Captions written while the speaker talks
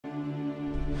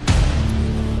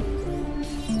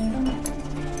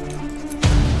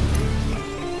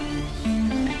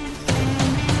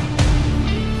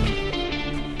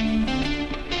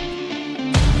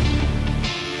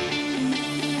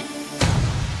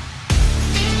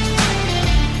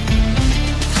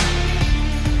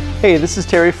Hey, this is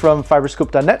Terry from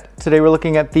fiberscope.net. Today we're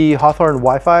looking at the Hathorn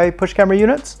Wi-Fi push camera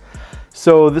units.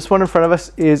 So this one in front of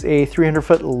us is a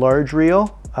 300-foot large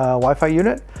reel Wi-Fi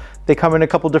unit. They come in a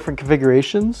couple different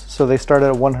configurations. So they start at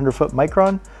a 100-foot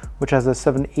micron, which has a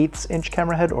 7/8 inch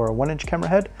camera head or a 1-inch camera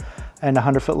head, and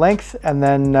 100-foot length. And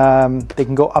then they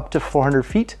can go up to 400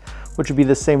 feet, which would be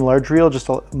the same large reel, just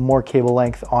a more cable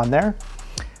length on there.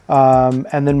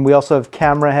 And then we also have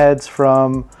camera heads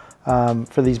from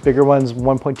for these bigger ones,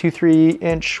 1.23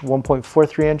 inch,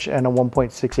 1.43 inch, and a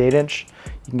 1.68 inch.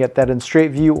 You can get that in straight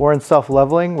view or in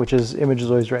self-leveling, which is image is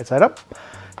always right side up.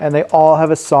 And they all have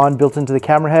a sonde built into the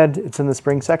camera head. It's in the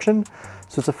spring section.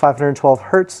 So it's a 512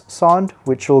 hertz sonde,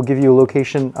 which will give you a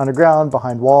location underground,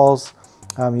 behind walls.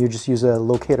 You just use a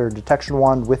locator detection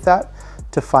wand with that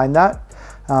to find that.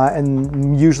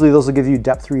 And usually those will give you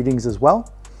depth readings as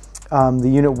well. The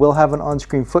unit will have an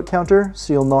on-screen foot counter,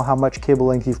 so you'll know how much cable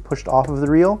length you've pushed off of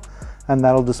the reel, and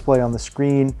that'll display on the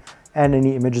screen and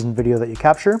any images and video that you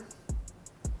capture.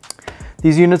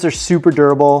 These units are super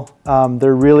durable.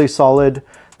 They're really solid.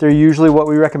 They're usually what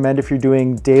we recommend if you're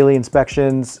doing daily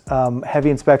inspections, heavy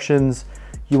inspections.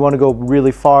 You want to go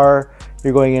really far.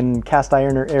 You're going in cast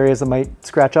iron or areas that might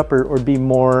scratch up or be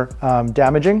more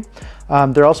damaging.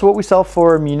 They're also what we sell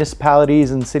for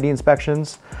municipalities and city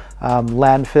inspections.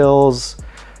 Landfills,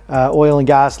 oil and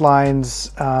gas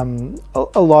lines,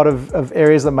 a lot of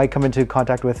areas that might come into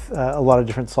contact with a lot of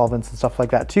different solvents and stuff like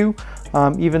that too.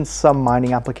 Even some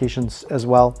mining applications as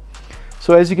well.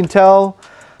 So as you can tell,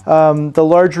 the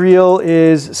large reel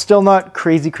is still not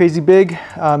crazy big.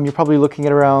 You're probably looking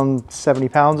at around 70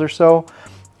 pounds or so.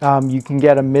 You can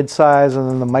get a mid-size and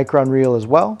then the micron reel as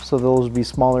well. So those would be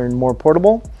smaller and more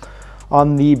portable.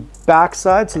 On the back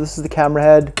side, so this is the camera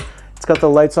head. It's got the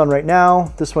lights on right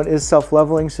now. This one is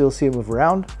self-leveling, so you'll see it move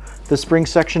around. The spring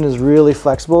section is really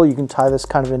flexible. You can tie this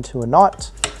kind of into a knot.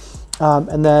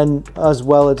 And then as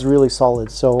well, it's really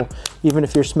solid. So even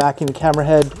if you're smacking the camera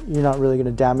head, you're not really gonna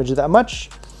damage it that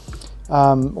much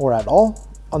or at all.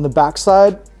 On the back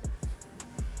side,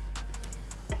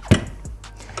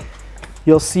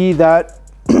 you'll see that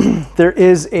there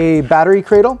is a battery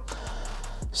cradle.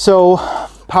 So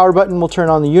power button will turn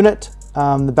on the unit.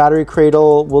 The battery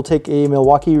cradle will take a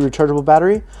Milwaukee rechargeable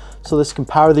battery. So this can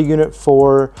power the unit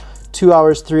for 2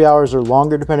 hours, 3 hours, or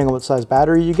longer, depending on what size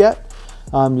battery you get.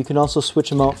 You can also switch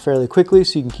them out fairly quickly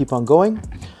so you can keep on going.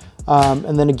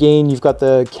 And then again, you've got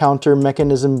the counter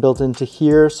mechanism built into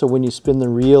here. So when you spin the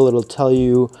reel, it'll tell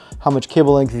you how much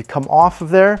cable length you've come off of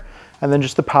there. And then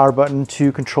just the power button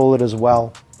to control it as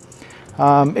well.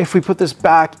 If we put this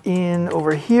back in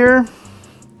over here,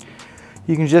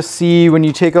 you can just see when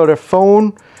you take out a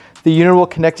phone, the unit will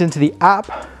connect into the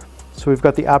app. So we've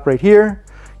got the app right here.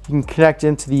 You can connect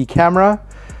into the camera.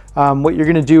 What you're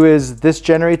gonna do is this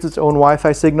generates its own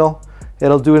Wi-Fi signal.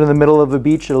 It'll do it in the middle of a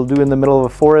beach. It'll do it in the middle of a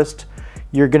forest.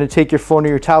 You're gonna take your phone or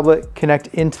your tablet, connect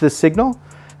into the signal.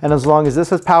 And as long as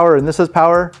this has power and this has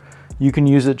power, you can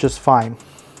use it just fine.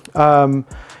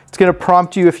 It's gonna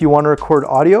prompt you if you wanna record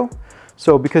audio.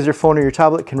 So because your phone or your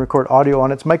tablet can record audio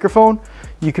on its microphone,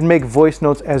 you can make voice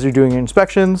notes as you're doing your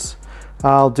inspections.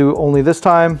 I'll do only this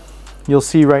time. You'll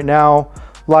see right now,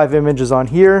 live image is on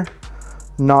here.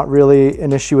 Not really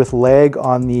an issue with lag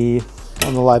on the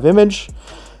live image.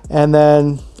 And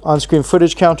then on-screen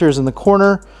footage counter is in the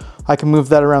corner. I can move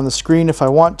that around the screen if I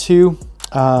want to.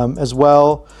 As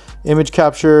well, image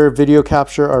capture, video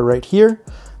capture are right here.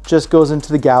 Just goes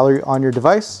into the gallery on your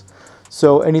device.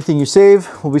 So anything you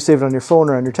save will be saved on your phone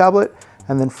or on your tablet.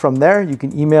 And then from there, you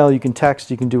can email, you can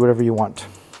text, you can do whatever you want.